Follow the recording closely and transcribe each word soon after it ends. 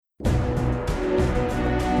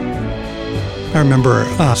I remember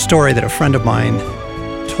a story that a friend of mine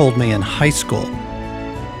told me in high school.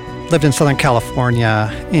 Lived in Southern California,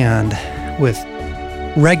 and with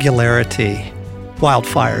regularity,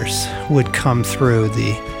 wildfires would come through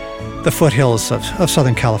the foothills of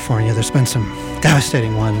Southern California. There's been some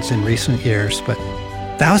devastating ones in recent years, but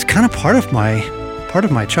that was kind of part of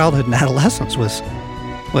my childhood and adolescence was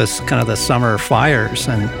kind of the summer fires,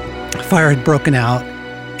 and a fire had broken out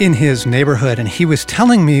in his neighborhood, and he was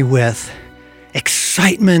telling me with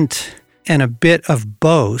excitement and a bit of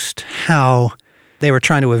boast how they were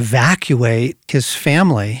trying to evacuate his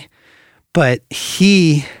family, but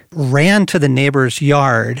he ran to the neighbor's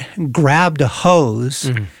yard, grabbed a hose,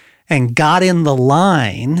 and got in the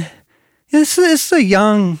line. This is a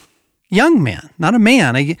young man, not a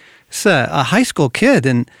man. It's a high school kid,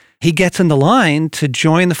 and he gets in the line to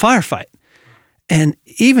join the firefight. And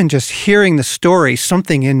even just hearing the story,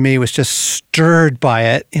 something in me was just stirred by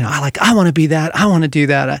it. I want to be that. I want to do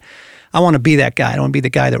that. I want to be that guy. I don't want to be the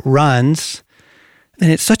guy that runs.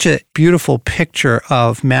 And it's such a beautiful picture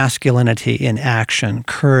of masculinity in action,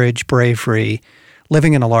 courage, bravery,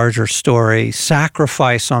 living in a larger story,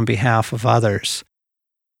 sacrifice on behalf of others.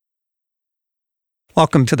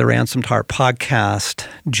 Welcome to the Ransomed Heart podcast.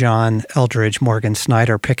 John Eldredge, Morgan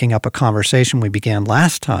Snyder, picking up a conversation we began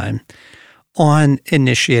last time on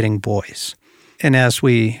initiating boys. And as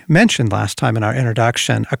we mentioned last time in our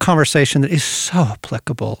introduction, a conversation that is so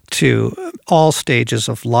applicable to all stages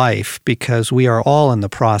of life because we are all in the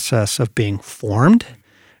process of being formed,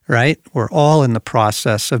 right? We're all in the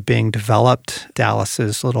process of being developed.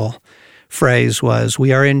 Dallas's little phrase was,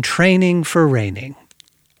 we are in training for reigning.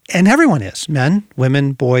 And everyone is, men,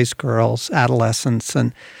 women, boys, girls, adolescents,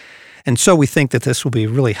 and so we think that this will be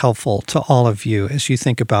really helpful to all of you as you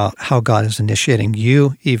think about how God is initiating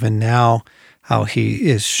you even now, how he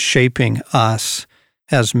is shaping us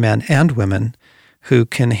as men and women who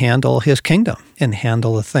can handle his kingdom and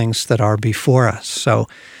handle the things that are before us. So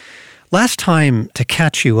last time, to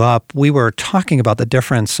catch you up, we were talking about the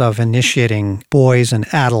difference of initiating boys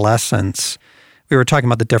and adolescents. We were talking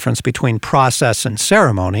about the difference between process and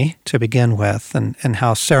ceremony to begin with, and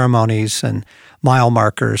how ceremonies and mile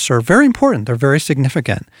markers are very important. They're very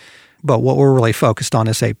significant. But what we're really focused on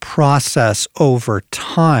is a process over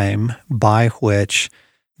time by which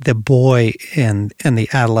the boy and the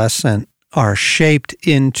adolescent are shaped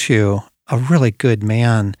into a really good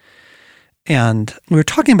man. And we were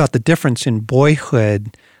talking about the difference in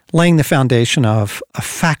boyhood, laying the foundation of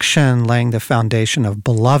affection, laying the foundation of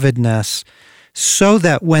belovedness, so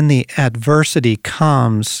that when the adversity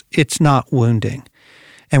comes, it's not wounding.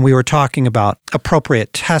 And we were talking about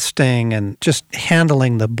appropriate testing and just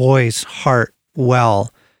handling the boy's heart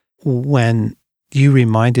well when you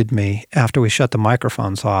reminded me, after we shut the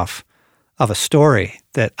microphones off, of a story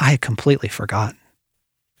that I had completely forgotten.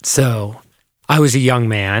 So I was a young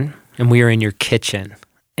man, and we were in your kitchen,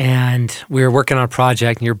 and we were working on a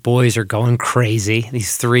project, and your boys are going crazy,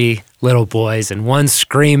 these three little boys, and one's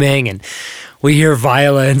screaming, and we hear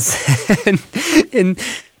violence, and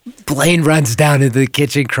Blaine runs down into the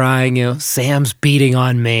kitchen crying, Sam's beating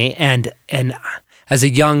on me. And as a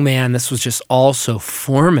young man, this was just all so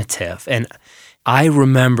formative. And I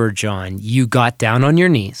remember, John, you got down on your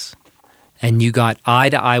knees and you got eye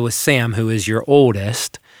to eye with Sam, who is your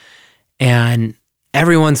oldest, and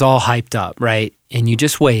everyone's all hyped up, right? And you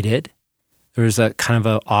just waited. There was a kind of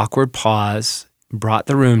an awkward pause, brought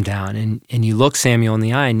the room down, and you looked Samuel in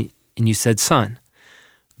the eye and you said, son,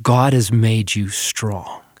 God has made you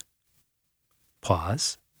strong.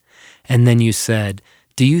 Pause. And then you said,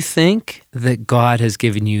 do you think that God has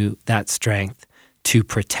given you that strength to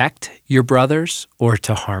protect your brothers or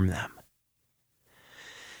to harm them?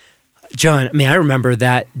 John, I remember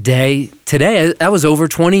that day today. That was over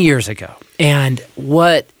 20 years ago. And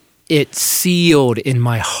what it sealed in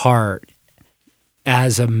my heart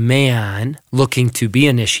as a man looking to be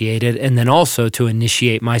initiated and then also to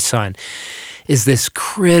initiate my son is this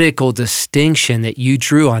critical distinction that you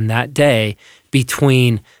drew on that day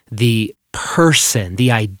between the person, the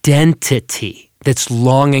identity that's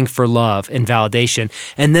longing for love and validation,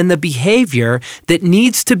 and then the behavior that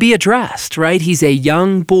needs to be addressed, right? He's a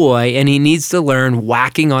young boy and he needs to learn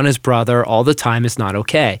whacking on his brother all the time is not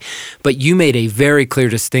okay. But you made a very clear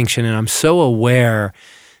distinction, and I'm so aware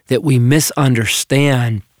that we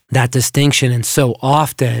misunderstand that distinction, and so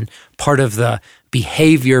often part of the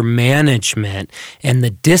behavior management and the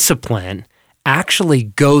discipline actually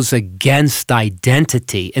goes against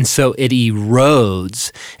identity. And so it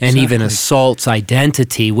erodes and even assaults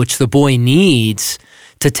identity, which the boy needs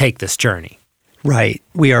to take this journey. Right.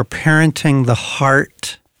 We are parenting the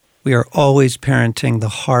heart We are always parenting the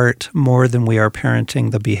heart more than we are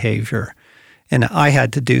parenting the behavior. And I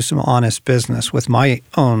had to do some honest business with my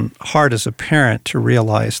own heart as a parent to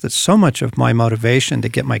realize that so much of my motivation to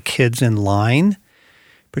get my kids in line,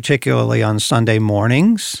 particularly on Sunday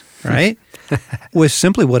mornings, right, was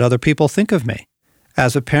simply what other people think of me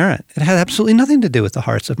as a parent. It had absolutely nothing to do with the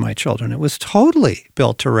hearts of my children. It was totally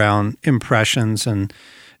built around impressions and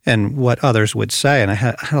what others would say. And I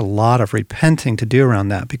had a lot of repenting to do around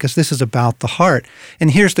that because this is about the heart. And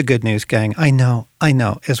here's the good news, gang. I know.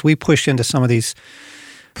 As we push into some of these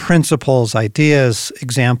principles, ideas,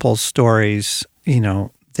 examples, stories,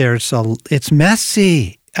 it's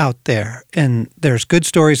messy out there. And there's good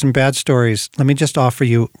stories and bad stories. Let me just offer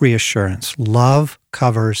you reassurance. Love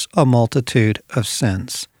covers a multitude of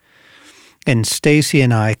sins. And Stacy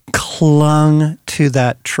and I clung to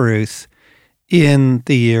that truth in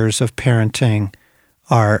the years of parenting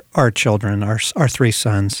our children, our three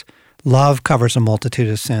sons. Love covers a multitude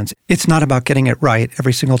of sins. It's not about getting it right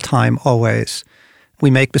every single time, always. We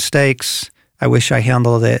make mistakes. I wish I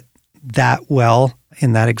handled it that well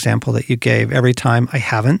in that example that you gave. Every time I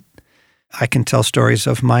haven't. I can tell stories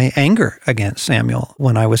of my anger against Samuel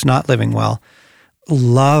when I was not living well.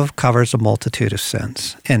 Love covers a multitude of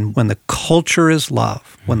sins. And when the culture is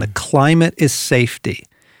love, when the climate is safety,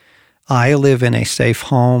 I live in a safe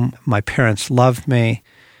home. My parents love me.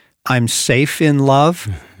 I'm safe in love.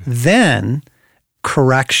 Then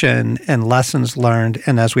correction and lessons learned,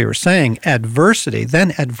 and as we were saying, adversity.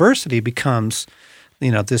 Then adversity becomes,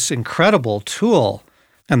 this incredible tool.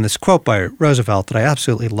 And this quote by Roosevelt that I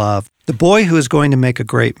absolutely love: "The boy who is going to make a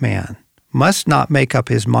great man must not make up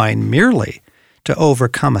his mind merely to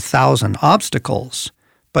overcome 1,000 obstacles,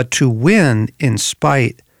 but to win in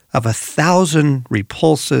spite of 1,000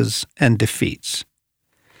 repulses and defeats."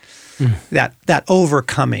 That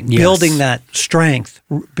overcoming, yes. Building that strength,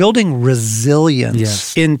 building resilience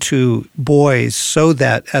yes. into boys so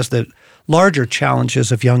that as the larger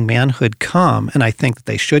challenges of young manhood come, and I think that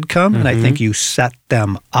they should come, and I think you set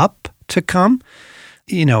them up to come.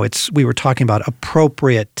 We were talking about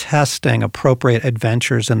appropriate testing, appropriate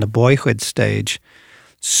adventures in the boyhood stage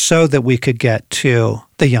so that we could get to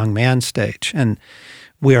the young man stage. And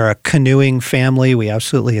we are a canoeing family. We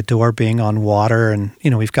absolutely adore being on water. And,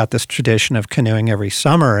 we've got this tradition of canoeing every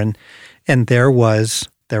summer. And there was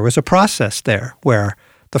a process there where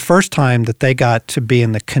the first time that they got to be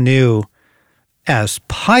in the canoe as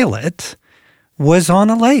pilot was on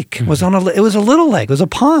a lake. It was a little lake. It was a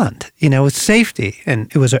pond, with safety.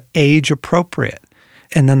 And it was age appropriate.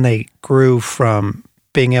 And then they grew from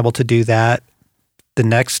being able to do that. The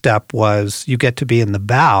next step was you get to be in the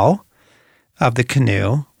bow of the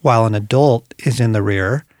canoe while an adult is in the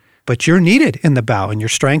rear, but you're needed in the bow and your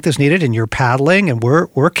strength is needed and you're paddling and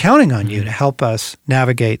we're counting on you to help us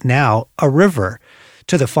navigate now a river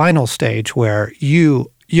to the final stage where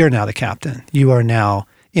you're now the captain. You are now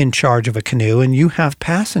in charge of a canoe and you have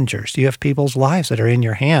passengers. You have people's lives that are in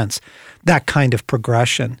your hands. That kind of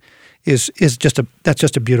progression is just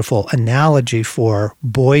a beautiful analogy for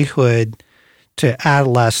boyhood to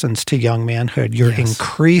adolescence to young manhood. You're yes.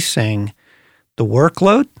 increasing the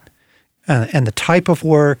workload and the type of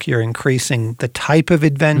work. You're increasing the type of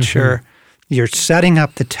adventure. You're setting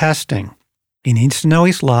up the testing. He needs to know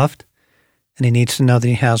he's loved, and he needs to know that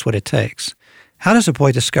he has what it takes. How does a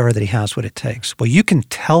boy discover that he has what it takes? Well, you can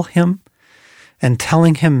tell him, and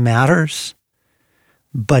telling him matters,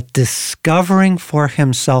 but discovering for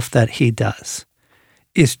himself that he does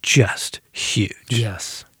is just huge.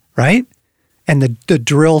 Yes. Right? And the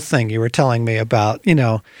drill thing you were telling me about,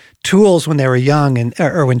 tools when they were young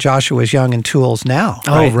or when Joshua was young and tools now.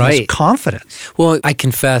 Right? Oh, right. His confidence. Well, I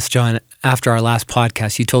confess, John, after our last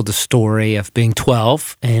podcast, you told the story of being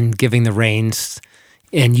 12 and giving the reins,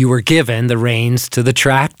 and you were given the reins to the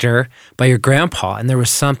tractor by your grandpa. And there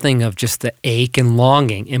was something of just the ache and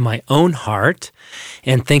longing in my own heart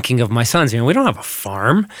and thinking of my sons. We don't have a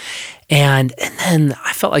farm. And then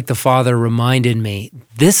I felt like the Father reminded me,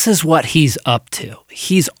 this is what he's up to.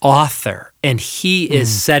 He's author, and he is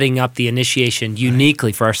setting up the initiation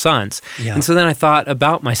uniquely for our sons. Yeah. And so then I thought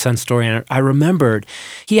about my son's story, and I remembered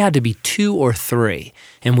he had to be 2 or 3,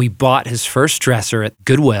 and we bought his first dresser at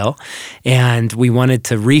Goodwill, and we wanted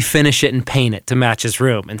to refinish it and paint it to match his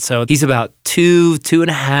room. And so he's about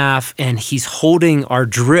 2.5, and he's holding our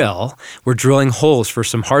drill. We're drilling holes for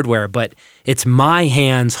some hardware, but it's my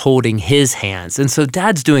hands holding his hands. And so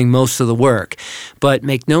Dad's doing most of the work. But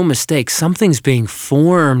make no mistake, something's being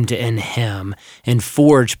formed in him and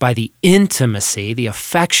forged by the intimacy, the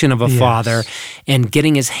affection of a father, and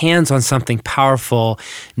getting his hands on something powerful,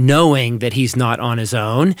 knowing that he's not on his own.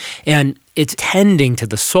 grown, and it's tending to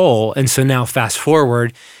the soul. And so now fast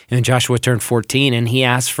forward, and Joshua turned 14, and he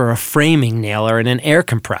asked for a framing nailer and an air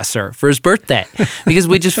compressor for his birthday because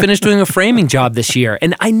we just finished doing a framing job this year.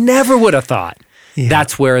 And I never would have thought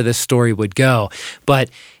that's where this story would go. But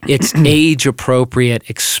it's age-appropriate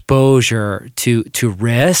exposure to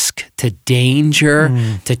risk, to danger,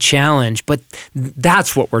 to challenge. But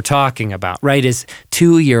that's what we're talking about, right? Is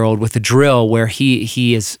 2-year-old with a drill where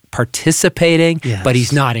he is participating, but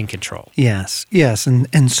he's not in control. Yes.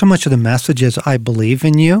 And so much of the message is, I believe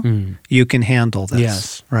in you, you can handle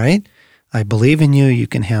this, right? I believe in you, you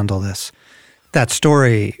can handle this. That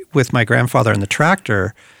story with my grandfather and the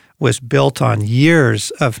tractor was built on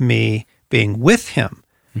years of me being with him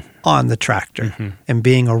on the tractor and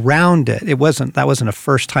being around it. That wasn't a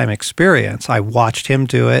first-time experience. I watched him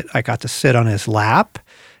do it. I got to sit on his lap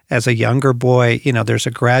as a younger boy. There's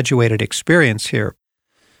a graduated experience here.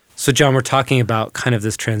 So, John, we're talking about kind of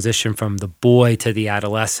this transition from the boy to the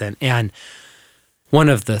adolescent. And one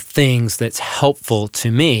of the things that's helpful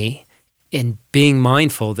to me in being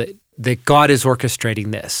mindful that God is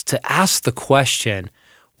orchestrating this, to ask the question,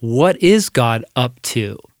 what is God up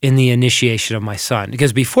to in the initiation of my son?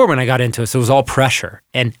 Because before, when I got into it was all pressure,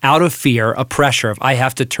 and out of fear, a pressure of I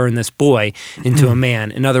have to turn this boy into a man.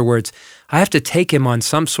 In other words, I have to take him on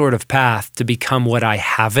some sort of path to become what I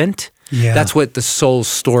haven't. Yeah. That's what the soul's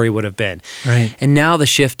story would have been. Right. And now the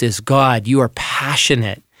shift is, God, you are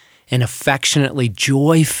passionate and affectionately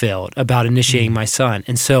joy-filled about initiating my son.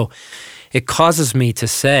 And so it causes me to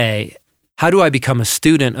say, how do I become a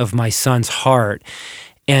student of my son's heart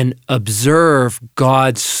and observe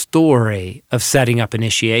God's story of setting up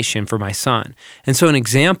initiation for my son? And so an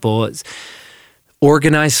example is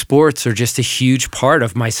organized sports are just a huge part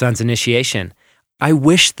of my son's initiation. I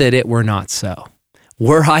wish that it were not so.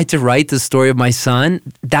 Were I to write the story of my son,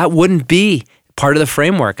 that wouldn't be part of the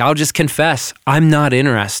framework. I'll just confess, I'm not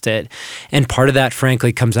interested. And part of that,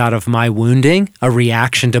 frankly, comes out of my wounding, a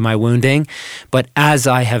reaction to my wounding. But as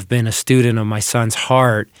I have been a student of my son's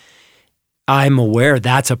heart, I'm aware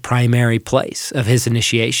that's a primary place of his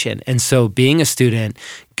initiation. And so being a student,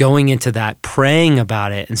 going into that, praying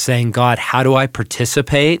about it and saying, God, how do I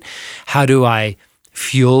participate? How do I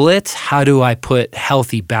fuel it? How do I put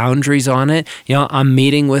healthy boundaries on it? I'm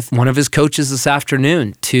meeting with one of his coaches this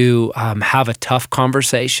afternoon to have a tough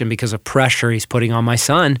conversation because of pressure he's putting on my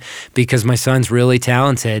son, because my son's really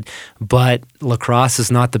talented, but lacrosse is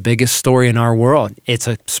not the biggest story in our world. It's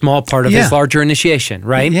a small part of his larger initiation,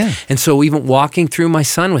 right? Yeah. And so even walking through my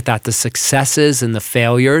son with that, the successes and the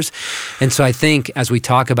failures. And so I think as we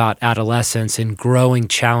talk about adolescence and growing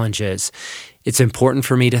challenges, it's important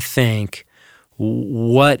for me to think,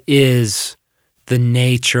 what is the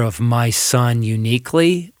nature of my son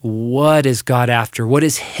uniquely? What is God after? What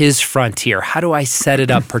is his frontier? How do I set it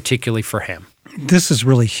up particularly for him? This is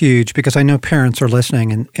really huge because I know parents are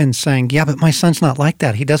listening and saying, yeah, but my son's not like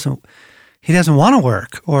that. He doesn't want to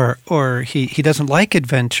work or he doesn't like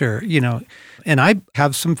adventure, And I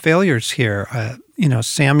have some failures here.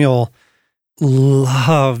 Samuel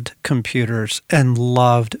loved computers and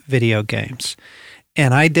loved video games.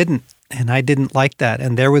 And I didn't like that.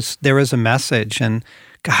 And there was a message. And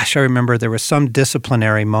gosh, I remember there was some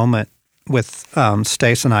disciplinary moment with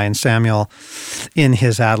Stace and I and Samuel in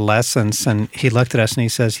his adolescence. And he looked at us and he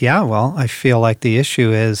says, yeah, well, I feel like the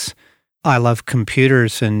issue is I love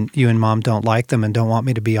computers and you and Mom don't like them and don't want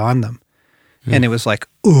me to be on them. And it was like,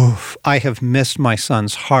 oof, I have missed my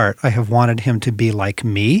son's heart. I have wanted him to be like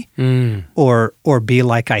me or be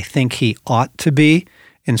like I think he ought to be.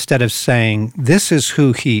 Instead of saying, this is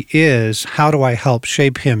who he is, how do I help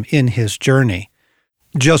shape him in his journey?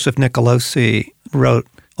 Joseph Nicolosi wrote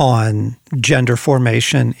on gender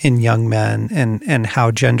formation in young men and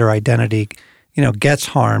how gender identity, gets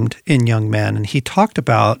harmed in young men. And he talked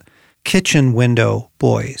about kitchen window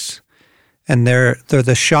boys. And they're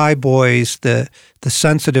the shy boys, the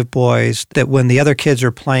sensitive boys that when the other kids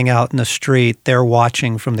are playing out in the street, they're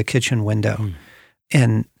watching from the kitchen window.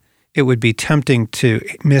 And it would be tempting to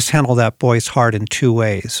mishandle that boy's heart in two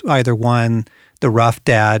ways. Either one, the rough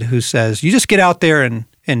dad who says, you just get out there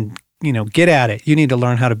and get at it. You need to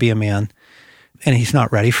learn how to be a man. And he's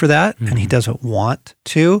not ready for that, and he doesn't want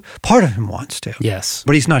to. Part of him wants to. Yes.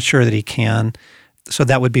 But he's not sure that he can. So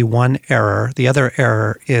that would be one error. The other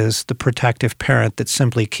error is the protective parent that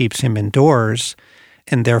simply keeps him indoors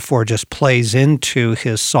and therefore just plays into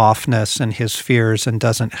his softness and his fears and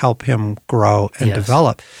doesn't help him grow and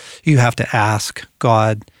develop. You have to ask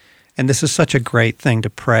God, and this is such a great thing to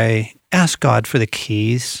pray, ask God for the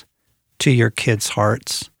keys to your kids'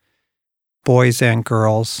 hearts, boys and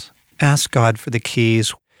girls. Ask God for the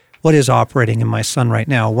keys. what is operating in my son right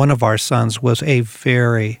now. One of our sons was a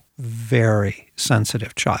very, very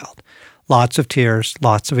sensitive child. Lots of tears,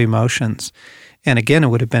 lots of emotions. And again, it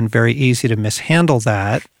would have been very easy to mishandle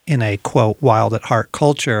that in a, quote, wild at heart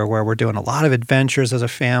culture where we're doing a lot of adventures as a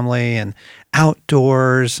family and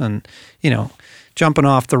outdoors and, jumping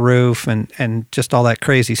off the roof and just all that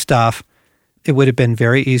crazy stuff. It would have been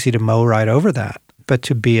very easy to mow right over that. But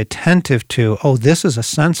to be attentive to, this is a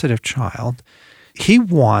sensitive child. He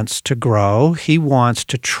wants to grow. He wants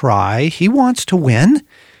to try. He wants to win.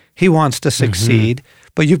 He wants to succeed.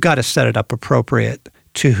 But you've got to set it up appropriate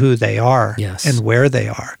to who they are and where they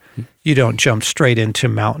are. You don't jump straight into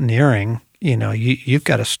mountaineering. You've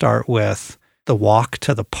got to start with the walk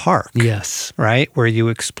to the park. Yes. Right? Where you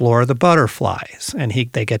explore the butterflies and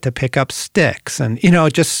they get to pick up sticks and,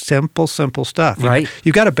 just simple stuff. Right.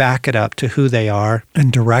 You've got to back it up to who they are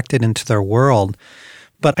and direct it into their world.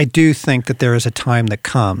 But I do think that there is a time that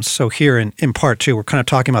comes. So here in part 2, we're kind of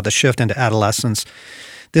talking about the shift into adolescence.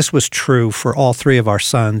 This was true for all 3 of our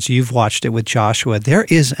sons. You've watched it with Joshua. There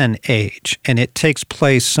is an age, and it takes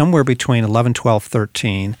place somewhere between 11, 12,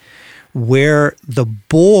 13, where the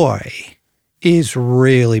boy is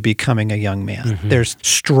really becoming a young man. There's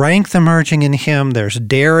strength emerging in him. There's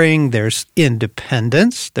daring. There's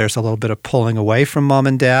independence. There's a little bit of pulling away from mom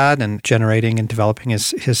and dad and generating and developing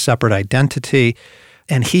his separate identity.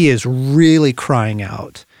 And he is really crying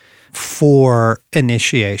out for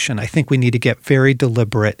initiation. I think we need to get very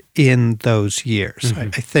deliberate in those years. I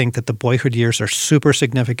think that the boyhood years are super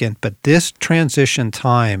significant, but this transition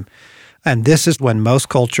time, and this is when most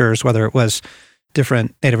cultures, whether it was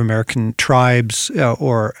different Native American tribes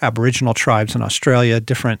or Aboriginal tribes in Australia,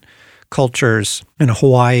 different cultures in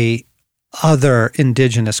Hawaii, other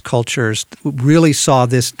indigenous cultures really saw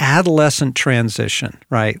this adolescent transition,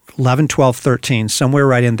 right? 11, 12, 13, somewhere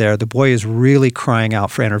right in there, the boy is really crying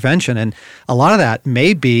out for intervention. And a lot of that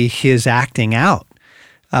may be his acting out.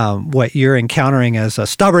 What you're encountering as a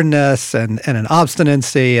stubbornness and an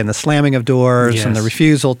obstinacy and the slamming of doors and the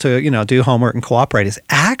refusal to, do homework and cooperate is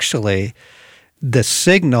actually the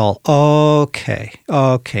signal, okay,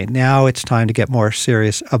 now it's time to get more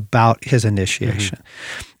serious about his initiation.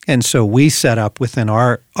 And so we set up within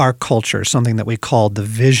our culture something that we called the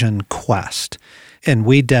Vision Quest. And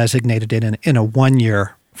we designated it in a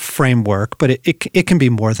 1-year framework, but it can be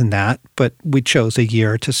more than that. But we chose a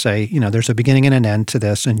year to say, there's a beginning and an end to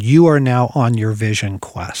this, and you are now on your Vision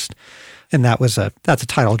Quest. And that's a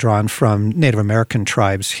title drawn from Native American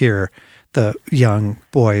tribes here. The young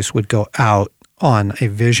boys would go out on a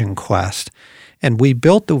vision quest. And we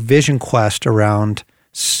built the Vision Quest around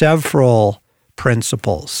several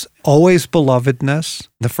principles. Always belovedness.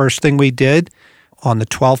 The first thing we did on the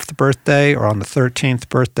 12th birthday or on the 13th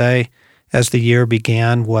birthday as the year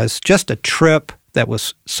began was just a trip that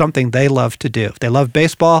was something they loved to do. If they love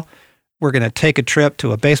baseball, we're going to take a trip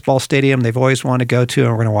to a baseball stadium they've always wanted to go to, and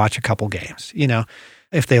we're going to watch a couple games.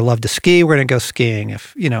 If they love to ski, we're going to go skiing.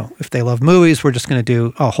 If they love movies, we're just going to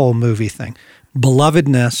do a whole movie thing.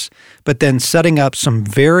 Belovedness, but then setting up some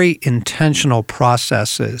very intentional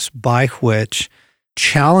processes by which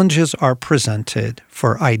challenges are presented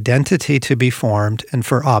for identity to be formed and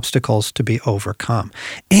for obstacles to be overcome.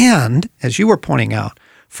 And, as you were pointing out,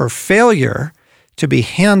 for failure to be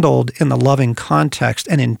handled in the loving context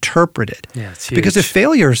and interpreted. Yeah, it's huge. Because if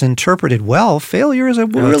failure is interpreted well, failure is a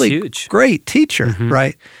really great teacher,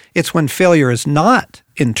 right? It's when failure is not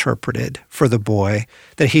interpreted for the boy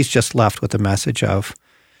that he's just left with the message of,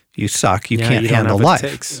 you suck, you can't handle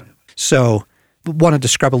life. So I want to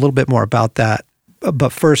describe a little bit more about that.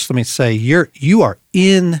 But first, let me say, you are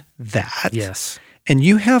in that. Yes. And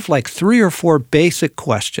you have like 3 or 4 basic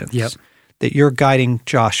questions that you're guiding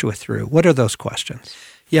Joshua through. What are those questions?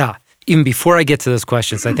 Yeah. Even before I get to those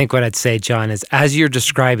questions, I think what I'd say, John, is as you're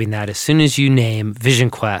describing that, as soon as you name Vision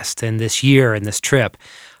Quest and this year and this trip,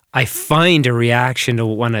 I find a reaction to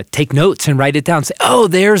want to take notes and write it down and say, oh,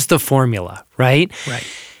 there's the formula, right? Right.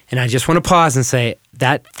 And I just want to pause and say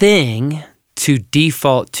that thing to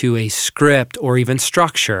default to a script or even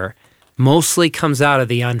structure mostly comes out of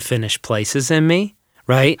the unfinished places in me,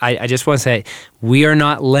 right? I just want to say we are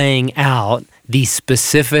not laying out the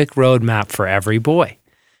specific roadmap for every boy.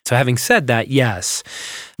 So having said that, yes,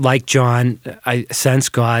 like John, I sense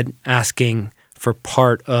God asking for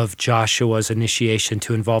part of Joshua's initiation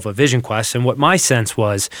to involve a vision quest. And what my sense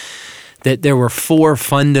was that there were 4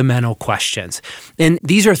 fundamental questions. And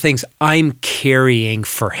these are things I'm carrying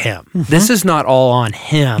for him. Mm-hmm. This is not all on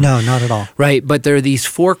him. No, not at all. Right? But there are these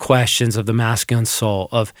 4 questions of the masculine soul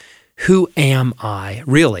of who am I,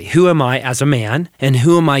 really? Who am I as a man? And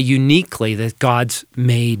who am I uniquely that God's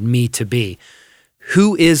made me to be?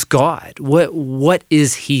 who is God? What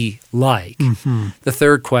is he like? The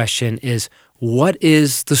third question is, what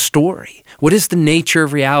is the story? What is the nature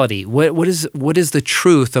of reality? What is the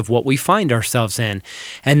truth of what we find ourselves in?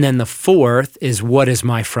 And then the fourth is, what is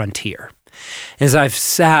my frontier? As I've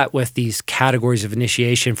sat with these categories of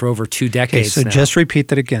initiation for over 2 decades so now. just repeat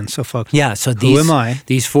that again, so folks. Yeah, so who am I?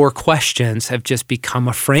 These 4 questions have just become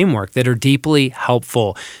a framework that are deeply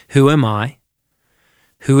helpful. Who am I?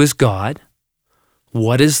 Who is God?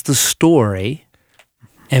 What is the story?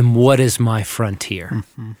 And what is my frontier?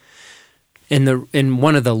 And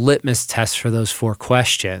one of the litmus tests for those 4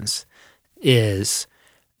 questions is,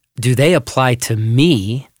 do they apply to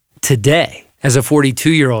me today as a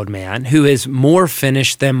 42-year-old man who is more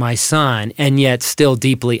finished than my son and yet still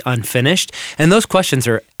deeply unfinished? And those questions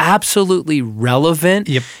are absolutely relevant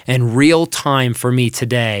and real time for me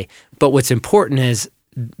today. But what's important is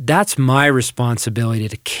that's my responsibility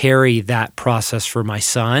to carry that process for my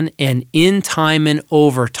son, and in time and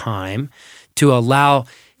over time to allow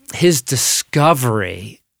his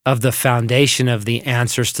discovery of the foundation of the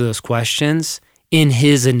answers to those questions in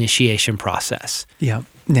his initiation process. Yeah.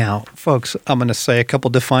 Now, folks, I'm going to say a couple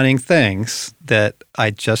defining things that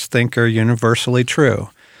I just think are universally true.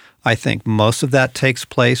 I think most of that takes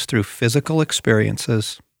place through physical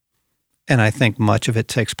experiences, and I think much of it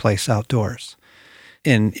takes place outdoors.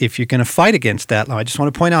 And if you're going to fight against that, I just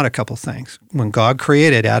want to point out a couple things. When God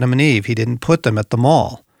created Adam and Eve, he didn't put them at the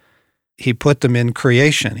mall. He put them in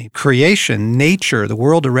creation. Creation, nature, the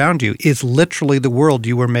world around you is literally the world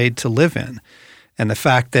you were made to live in. And the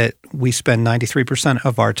fact that we spend 93%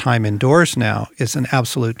 of our time indoors now is an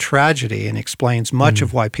absolute tragedy and explains much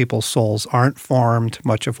of why people's souls aren't formed,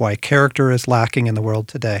 much of why character is lacking in the world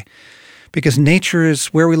today. Because nature is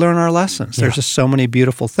where we learn our lessons. There's just so many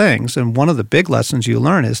beautiful things. And one of the big lessons you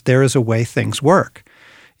learn is there is a way things work.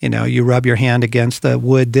 You know, you rub your hand against the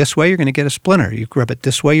wood this way, you're going to get a splinter. You rub it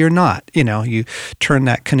this way, you're not. You know, you turn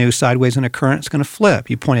that canoe sideways in a current, it's going to flip.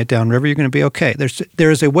 You point it downriver, you're going to be okay. There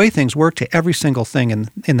is a way things work to every single thing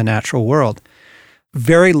in the natural world.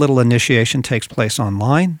 Very little initiation takes place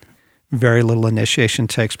online. Very little initiation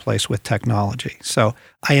takes place with technology. So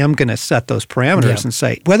I am going to set those parameters and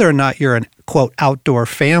say, whether or not you're an, quote, outdoor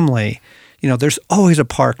family, you know, there's always a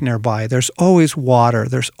park nearby. There's always water.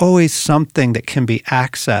 There's always something that can be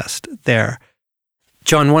accessed there.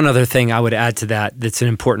 John, one other thing I would add to that's an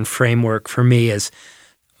important framework for me is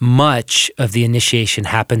much of the initiation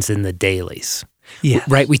happens in the dailies. Yes.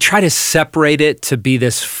 Right? We try to separate it to be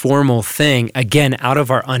this formal thing, again, out of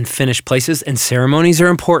our unfinished places, and ceremonies are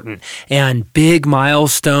important. And big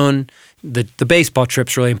milestone, the baseball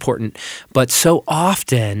trip's really important. But so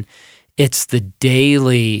often, it's the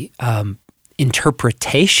daily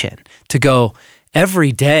interpretation to go,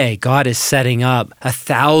 every day, God is setting up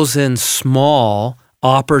 1,000 small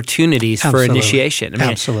opportunities for initiation.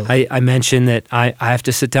 I mean, I mentioned that I have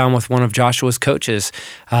to sit down with one of Joshua's coaches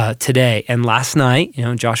today. And last night, you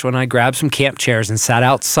know, Joshua and I grabbed some camp chairs and sat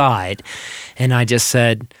outside. And I just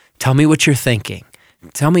said, tell me what you're thinking.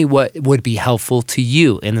 Tell me what would be helpful to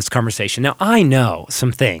you in this conversation. Now, I know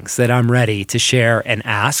some things that I'm ready to share and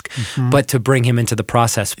ask, but to bring him into the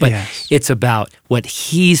process. But it's about what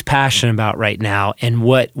he's passionate about right now and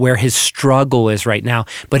where his struggle is right now.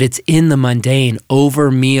 But it's in the mundane, over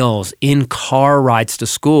meals, in car rides to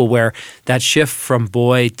school, where that shift from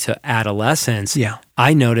boy to adolescence,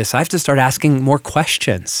 I notice I have to start asking more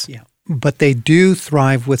questions. Yeah. But they do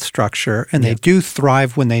thrive with structure, and they do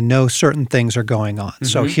thrive when they know certain things are going on.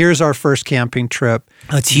 So here's our first camping trip.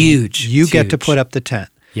 That's huge. You get to put up the tent.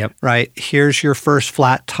 Yep. Right? Here's your first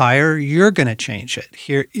flat tire. You're going to change it.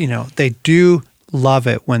 Here, you know, they do love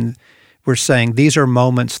it when we're saying these are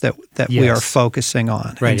moments that we are focusing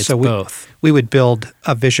on. Right, and it's so both. We would build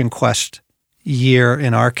a Vision Quest year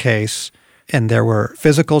in our case, and there were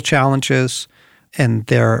physical challenges, and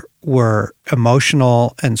there were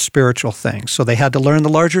emotional and spiritual things. So they had to learn the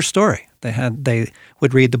larger story. They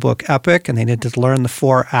would read the book Epic, and they needed to learn the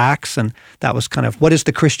 4 acts, and that was kind of, what is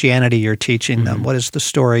the Christianity you're teaching them? What is the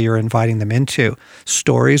story you're inviting them into?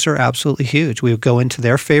 Stories are absolutely huge. We would go into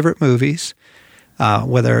their favorite movies,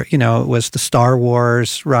 whether, you know, it was the Star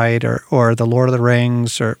Wars, right, or the Lord of the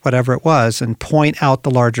Rings, or whatever it was, and point out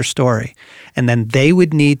the larger story. And then they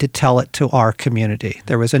would need to tell it to our community.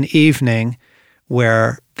 There was an evening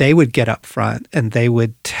where they would get up front and they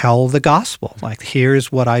would tell the gospel. Like,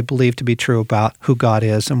 here's what I believe to be true about who God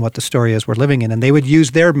is and what the story is we're living in. And they would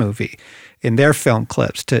use their movie in their film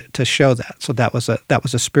clips to show that. So that was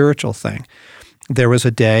a spiritual thing. There was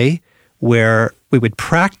a day where we would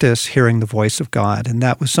practice hearing the voice of God. And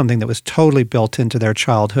that was something that was totally built into their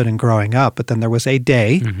childhood and growing up. But then there was a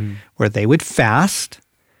day where they would fast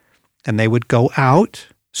and they would go out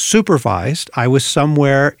supervised. I was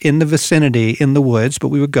somewhere in the vicinity in the woods, but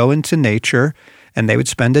we would go into nature and they would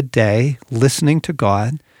spend a day listening to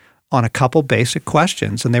God on a couple basic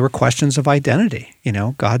questions. And they were questions of identity.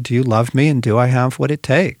 God, do you love me? And do I have what it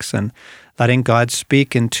takes? And letting God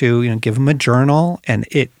speak into, give him a journal. And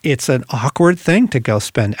it's an awkward thing to go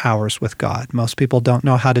spend hours with God. Most people don't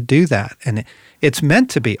know how to do that. And it's meant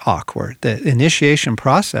to be awkward. The initiation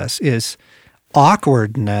process is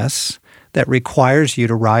awkwardness that requires you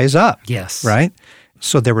to rise up. Yes. Right?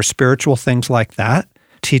 So there were spiritual things like that,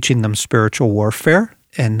 teaching them spiritual warfare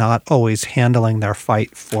and not always handling their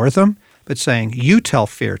fight for them, but saying, you tell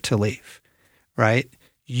fear to leave, right?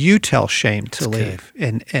 You tell shame to leave,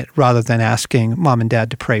 and rather than asking mom and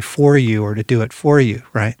dad to pray for you or to do it for you,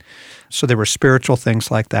 right? So there were spiritual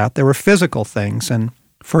things like that. There were physical things, and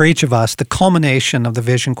for each of us, the culmination of the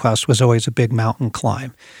Vision Quest was always a big mountain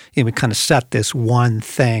climb. We kind of set this one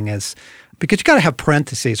thing as, because you got to have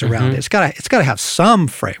parentheses around it. It's got to have some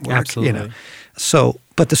framework. Absolutely. So,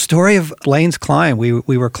 but the story of Blaine's climb, we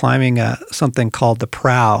were climbing something called the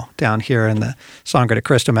Prow down here in the Sangre de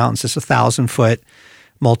Cristo Mountains. It's 1,000-foot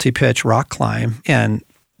multi-pitch rock climb, and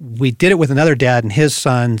we did it with another dad and his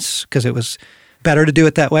sons because it was better to do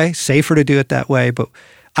it that way, safer to do it that way. But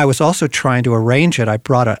I was also trying to arrange it. I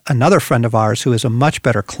brought another friend of ours who is a much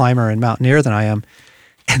better climber and mountaineer than I am.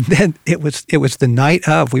 And then it was the night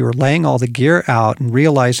of, we were laying all the gear out and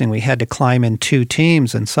realizing we had to climb in 2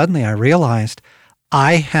 teams. And suddenly I realized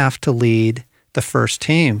I have to lead the first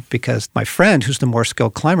team because my friend, who's the more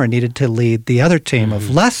skilled climber, needed to lead the other team of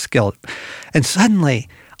less skilled. And suddenly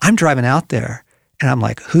I'm driving out there and I'm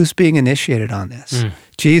like, who's being initiated on this?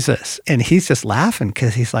 Jesus. And he's just laughing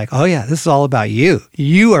because he's like, oh yeah, this is all about you.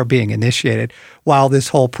 You are being initiated while this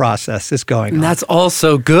whole process is going on. And that's all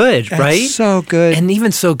so good, right? That's so good. And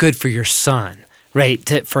even so good for your son,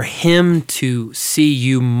 right? For him to see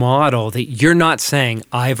you model that you're not saying,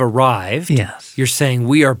 I've arrived. Yes. You're saying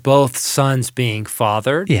we are both sons being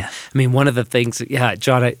fathered. Yeah. I mean, one of the things,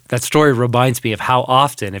 John, that story reminds me of how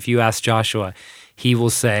often, if you ask Joshua, he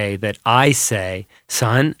will say that I say,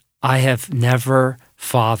 son, I have never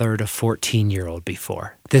fathered a 14-year-old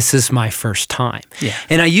before. This is my first time. Yeah.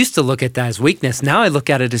 And I used to look at that as weakness. Now I look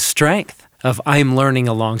at it as strength of I'm learning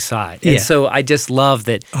alongside. And so I just love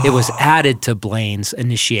that it was added to Blaine's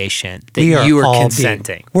initiation, that you were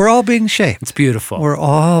consenting. We're all being shaped. It's beautiful. We're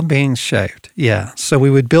all being shaped. Yeah. So we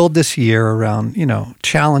would build this year around,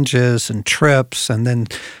 challenges and trips and then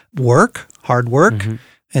hard work.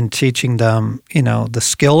 And teaching them, the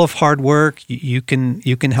skill of hard work. You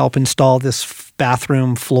can help install this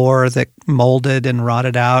bathroom floor that molded and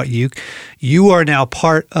rotted out. You are now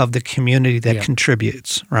part of the community that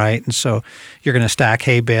contributes, right? And so you're going to stack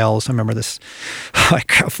hay bales. I remember this, my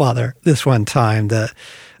grandfather, this one time, the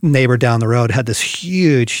neighbor down the road had this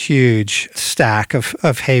huge stack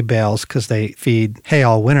of hay bales because they feed hay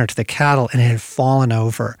all winter to the cattle, and it had fallen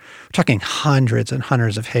over. We're talking hundreds and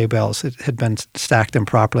hundreds of hay bales. It had been stacked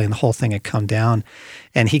improperly, and the whole thing had come down.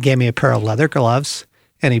 And he gave me a pair of leather gloves,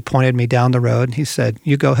 and he pointed me down the road, and he said,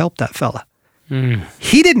 you go help that fella.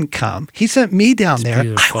 He didn't come. He sent me down there.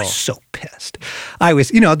 Beautiful. I was so pissed. I was,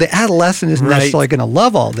 the adolescent isn't necessarily going to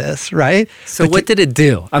love all this, right? So what did it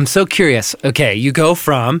do? I'm so curious. Okay, you go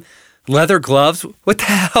from leather gloves, what the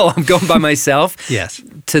hell, I'm going by myself, Yes.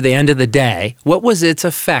 to the end of the day. What was its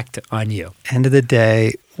effect on you? End of the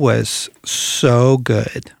day was so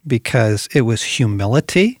good because it was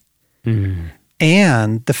humility.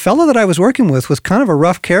 And the fellow that I was working with was kind of a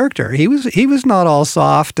rough character. He was not all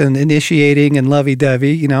soft and initiating and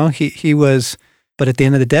lovey-dovey, he was, but at the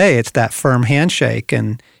end of the day, it's that firm handshake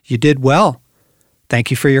and you did well. Thank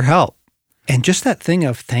you for your help. And just that thing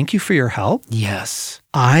of thank you for your help. Yes.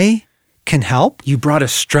 I can help. You brought a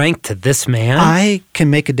strength to this man. I can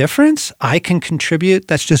make a difference. I can contribute.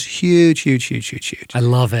 That's just huge. I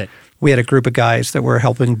love it. We had a group of guys that were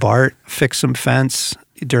helping Bart fix some fence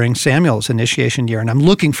during Samuel's initiation year, and I'm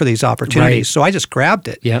looking for these opportunities. Right. So I just grabbed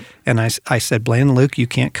it. Yep. And I said, Blaine and Luke, you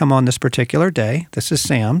can't come on this particular day. This is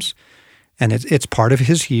Sam's, and it's part of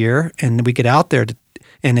his year. And we get out there,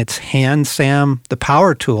 and it's hand Sam the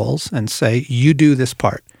power tools and say, you do this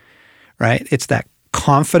part, right? It's that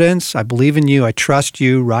confidence. I believe in you. I trust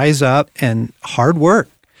you. Rise up, and hard work,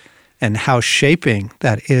 and how shaping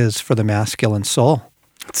that is for the masculine soul.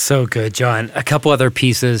 So good, John. A couple other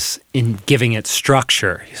pieces in giving it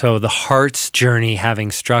structure. So the heart's journey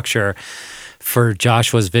having structure for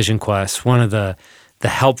Joshua's Vision Quest, one of the the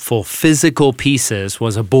helpful physical pieces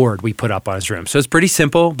was a board we put up on his room. So it's pretty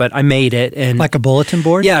simple, but I made it. And like a bulletin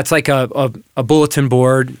board? Yeah, it's like a bulletin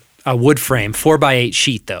board, a wood frame, 4x8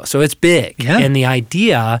 sheet though. So it's big. Yeah. And the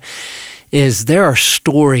idea is there are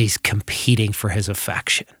stories competing for his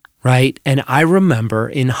affection, right? And I remember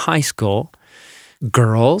in high school,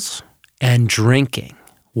 girls and drinking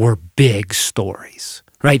were big stories.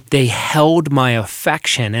 Right? They held my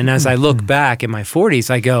affection. And as I look back in my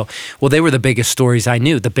 40s, I go, well, they were the biggest stories I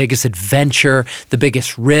knew, the biggest adventure, the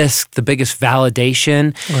biggest risk, the biggest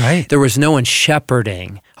validation. Right. There was no one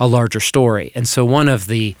shepherding a larger story. And so one of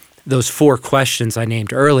those 4 questions I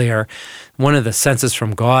named earlier, one of the senses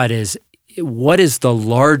from God is, what is the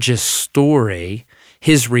largest story,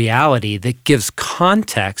 his reality, that gives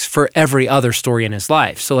context for every other story in his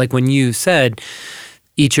life? So like when you said,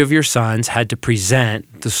 each of your sons had to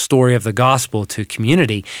present the story of the gospel to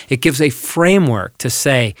community, it gives a framework to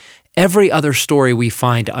say every other story we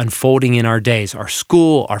find unfolding in our days, our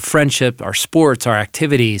school, our friendship, our sports, our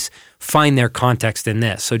activities, find their context in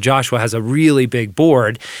this. So Joshua has a really big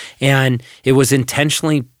board, and it was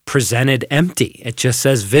intentionally presented empty. It just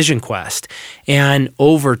says Vision Quest. And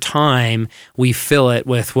over time, we fill it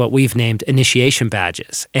with what we've named initiation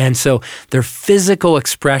badges. And so they're physical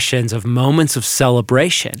expressions of moments of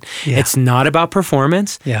celebration. Yeah. It's not about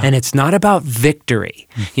performance, and it's not about victory.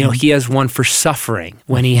 You know, he has one for suffering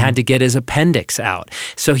when he had to get his appendix out.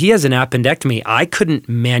 So he has an appendectomy. I couldn't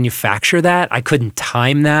manufacture that. I couldn't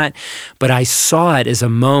time that, but I saw it as a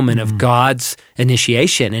moment of God's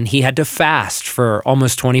initiation, and he had to fast for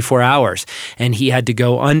almost 24 hours, and he had to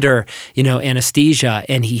go under, anesthesia,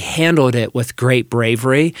 and he handled it with great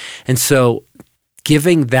bravery. And so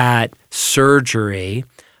giving that surgery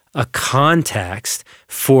a context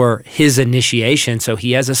for his initiation. So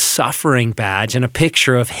he has a suffering badge and a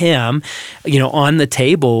picture of him, on the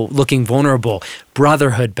table looking vulnerable.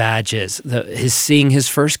 Brotherhood badges, his seeing his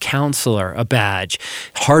first counselor, a badge.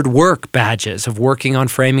 Hard work badges of working on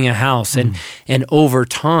framing a house. And over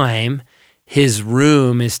time, his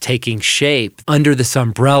room is taking shape under this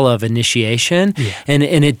umbrella of initiation. Yeah. And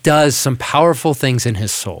it does some powerful things in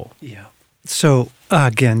his soul. Yeah. So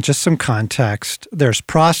again, just some context. There's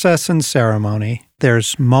process and ceremony.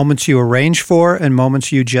 There's moments you arrange for and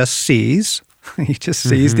moments you just seize. You just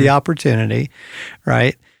seize the opportunity,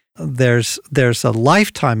 right? There's a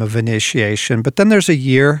lifetime of initiation, but then there's a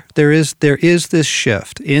year. There is this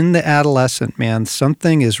shift. In the adolescent man,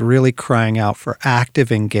 something is really crying out for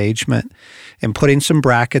active engagement and putting some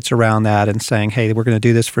brackets around that and saying, hey, we're going to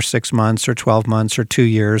do this for 6 months or 12 months or 2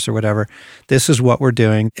 years or whatever. This is what we're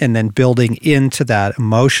doing. And then building into that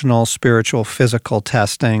emotional, spiritual, physical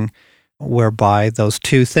testing whereby those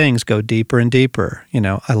two things go deeper and deeper.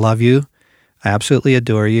 I love you. I absolutely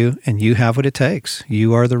adore you, and you have what it takes.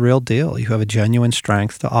 You are the real deal. You have a genuine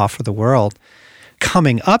strength to offer the world.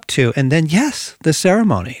 Coming up to, and then, yes, the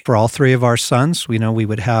ceremony. For all 3 of our sons, we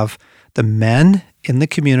would have the men in the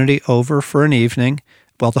community over for an evening.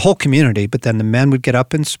 Well, the whole community, but then the men would get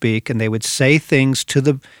up and speak, and they would say things to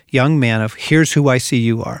the young man of, here's who I see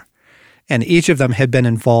you are. And each of them had been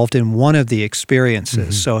involved in one of the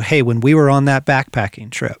experiences. So, hey, when we were on that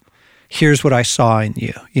backpacking trip, here's what I saw in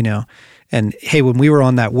you, And hey, when we were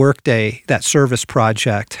on that work day, that service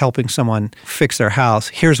project, helping someone fix their house,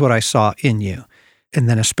 here's what I saw in you. And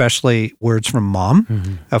then especially words from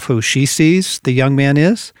mom of who she sees the young man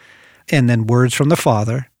is, and then words from the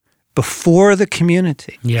father before the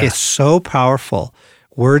community. Yeah. It's so powerful.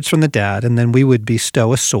 Words from the dad, and then we would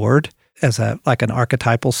bestow a sword as like an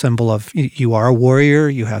archetypal symbol of you are a warrior,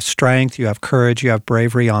 you have strength, you have courage, you have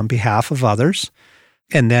bravery on behalf of others.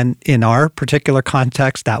 And then in our particular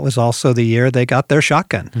context, that was also the year they got their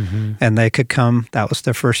shotgun. And they could come, that was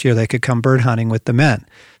their first year, they could come bird hunting with the men.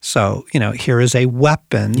 So, here is a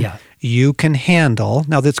weapon you can handle.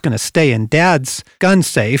 Now, that's going to stay in dad's gun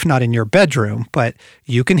safe, not in your bedroom, but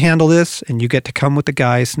you can handle this, and you get to come with the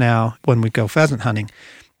guys now when we go pheasant hunting.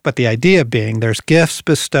 But the idea being there's gifts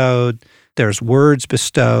bestowed, there's words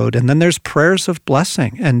bestowed, and then there's prayers of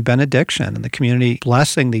blessing and benediction, and the community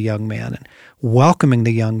blessing the young man and welcoming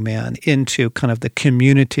the young man into kind of the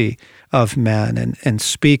community of men and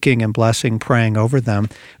speaking and blessing, praying over them.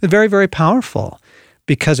 Very, very powerful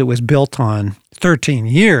because it was built on 13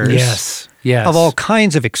 years of all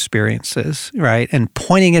kinds of experiences, right? And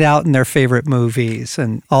pointing it out in their favorite movies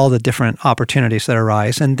and all the different opportunities that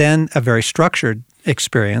arise. And then a very structured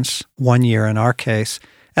experience, 1 year in our case,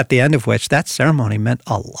 at the end of which that ceremony meant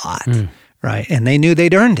a lot, right? And they knew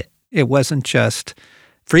they'd earned it. It wasn't just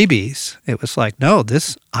freebies. It was like, no,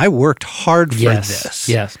 I worked hard for this.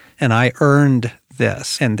 Yes. And I earned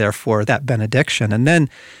this, and therefore that benediction. And then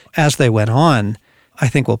as they went on, I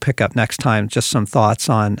think we'll pick up next time just some thoughts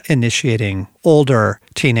on initiating older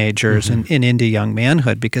teenagers and into young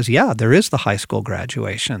manhood, because, there is the high school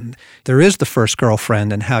graduation. There is the first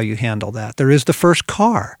girlfriend and how you handle that. There is the first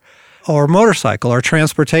car or motorcycle or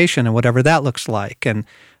transportation and whatever that looks like.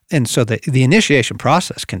 And so the initiation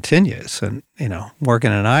process continues. And,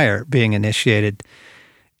 Morgan and I are being initiated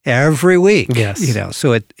every week. Yes.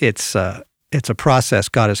 So it's a process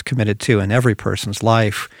God is committed to in every person's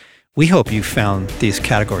life. We hope you found these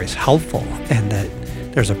categories helpful and that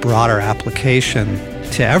there's a broader application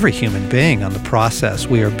to every human being on the process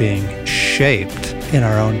we are being shaped in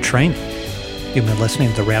our own training. You've been listening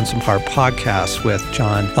to the Ransomed Heart Podcast with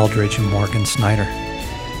John Eldredge and Morgan Snyder.